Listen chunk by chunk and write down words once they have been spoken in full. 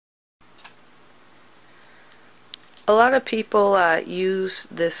A lot of people use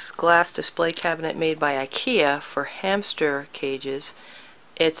this glass display cabinet made by Ikea for hamster cages.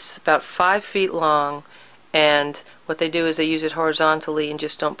 It's about 5 feet long, and what they do is they use it horizontally and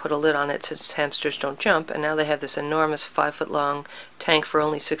just don't put a lid on it since hamsters don't jump, and now they have this enormous 5-foot long tank for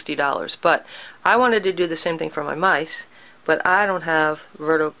only $60. But I wanted to do the same thing for my mice, but I don't have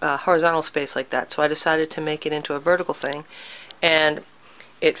horizontal space like that, so I decided to make it into a vertical thing, and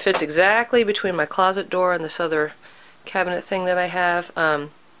it fits exactly between my closet door and this other cabinet thing that I have. I'm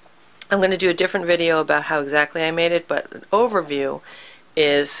going to do a different video about how exactly I made it, but an overview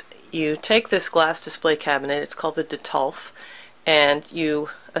is you take this glass display cabinet, it's called the Detolf, and you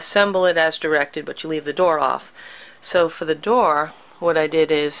assemble it as directed, but you leave the door off. So for the door, what I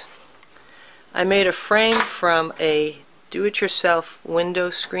did is I made a frame from a do-it-yourself window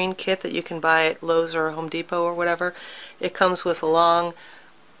screen kit that you can buy at Lowe's or Home Depot or whatever. It comes with a long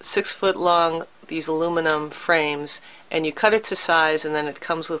 6-foot long these aluminum frames, and you cut it to size, and then it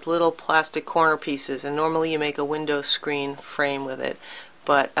comes with little plastic corner pieces, and normally you make a window screen frame with it,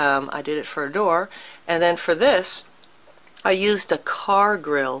 but I did it for a door. And then for this I used a car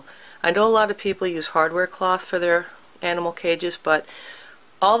grill. I know a lot of people use hardware cloth for their animal cages, but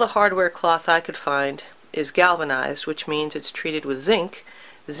all the hardware cloth I could find is galvanized, which means it's treated with zinc.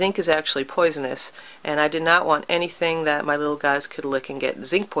 Zinc is actually poisonous, and I did not want anything that my little guys could lick and get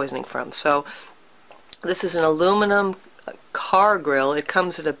zinc poisoning from. So this is an aluminum car grill. It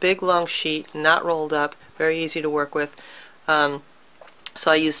comes in a big long sheet, not rolled up, very easy to work with.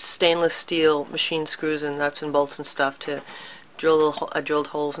 So I used stainless steel machine screws and nuts and bolts and stuff to drill I drilled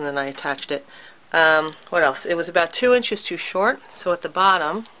holes, and then I attached it. What else? It was about 2 inches too short, so at the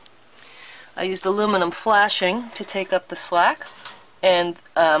bottom I used aluminum flashing to take up the slack. And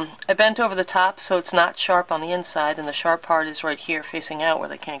I bent over the top so it's not sharp on the inside, and the sharp part is right here facing out where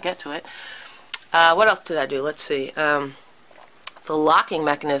they can't get to it. What else did I do? Let's see. The locking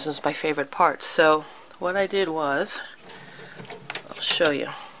mechanism is my favorite part. So what I did was, I'll show you.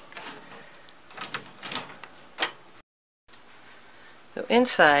 So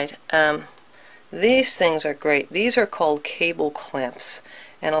inside, these things are great. These are called cable clamps,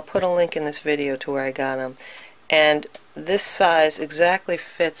 and I'll put a link in this video to where I got them. And this size exactly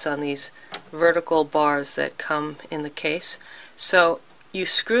fits on these vertical bars that come in the case. So you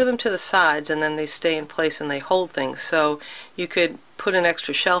screw them to the sides, and then they stay in place and they hold things. So you could put an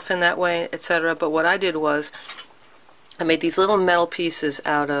extra shelf in that way, etc. But what I did was I made these little metal pieces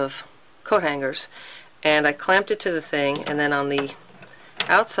out of coat hangers, and I clamped it to the thing, and then on the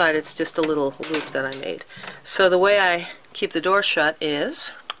outside it's just a little loop that I made. So the way I keep the door shut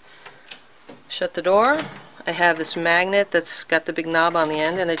is shut the door. I have this magnet that's got the big knob on the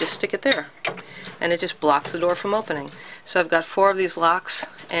end, and I just stick it there, and it just blocks the door from opening. So I've got 4 of these locks,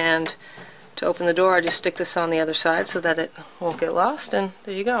 and to open the door I just stick this on the other side so that it won't get lost, and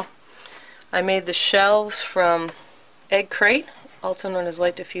there you go. I made the shelves from egg crate, also known as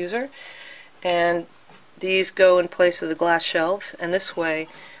light diffuser, and these go in place of the glass shelves, and this way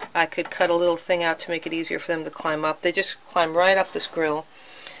I could cut a little thing out to make it easier for them to climb up. They just climb right up this grill,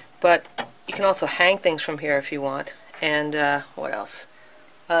 but you can also hang things from here if you want. And what else?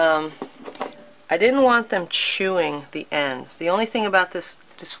 I didn't want them chewing the ends. The only thing about this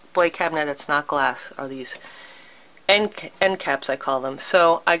display cabinet that's not glass are these end caps, I call them.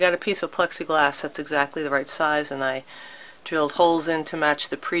 So I got a piece of plexiglass that's exactly the right size, and I drilled holes in to match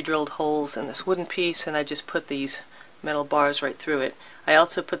the pre-drilled holes in this wooden piece, and I just put these metal bars right through it. I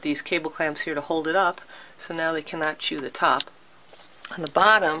also put these cable clamps here to hold it up, so now they cannot chew the top. On the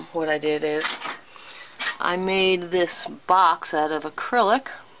bottom, what I did is I made this box out of acrylic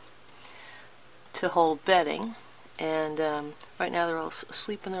to hold bedding, and right now they're all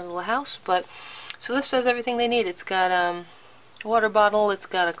asleep in their little house, but so this does everything they need. It's got a water bottle, it's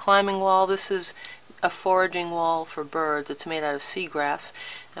got a climbing wall. This is a foraging wall for birds. It's made out of seagrass,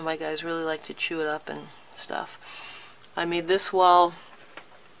 and my guys really like to chew it up and stuff. I made this wall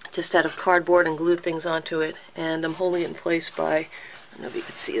just out of cardboard and glued things onto it, and I'm holding it in place by, I don't know if you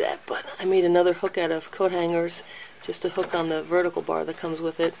could see that, but I made another hook out of coat hangers just to hook on the vertical bar that comes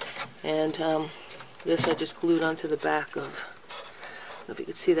with it, and this I just glued onto the back of, I don't know if you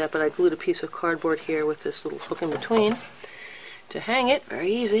could see that, but I glued a piece of cardboard here with this little hook in between to hang it.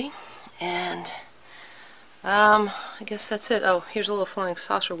 Very easy. And I guess that's it. Oh, here's a little flying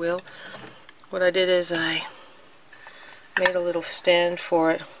saucer wheel. What I did is I made a little stand for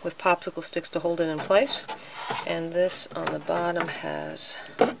it with popsicle sticks to hold it in place, and this on the bottom has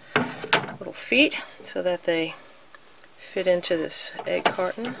little feet so that they fit into this egg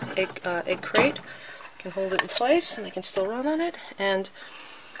crate. I can hold it in place and I can still run on it. And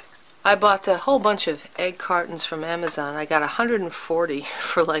I bought a whole bunch of egg cartons from Amazon. I got 140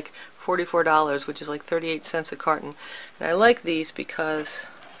 for like $44, which is like 38 cents a carton. And I like these because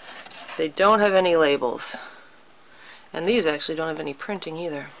they don't have any labels. And these actually don't have any printing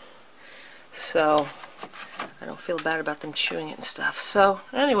either. So I don't feel bad about them chewing it and stuff. So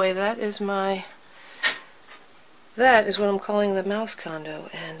anyway, that is what I'm calling the mouse condo,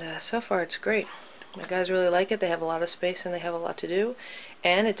 and so far it's great. My guys really like it. They have a lot of space and they have a lot to do,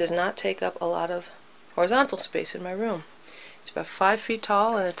 and it does not take up a lot of horizontal space in my room. It's about 5 feet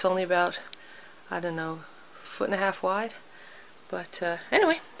tall and it's only about, I don't know, 1.5 feet wide. But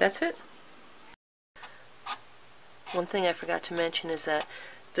anyway, that's it. One thing I forgot to mention is that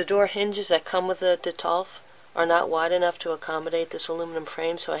the door hinges that come with the Detolf are not wide enough to accommodate this aluminum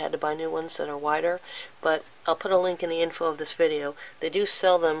frame, so I had to buy new ones that are wider. But I'll put a link in the info of this video. They do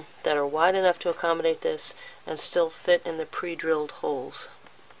sell them that are wide enough to accommodate this and still fit in the pre-drilled holes.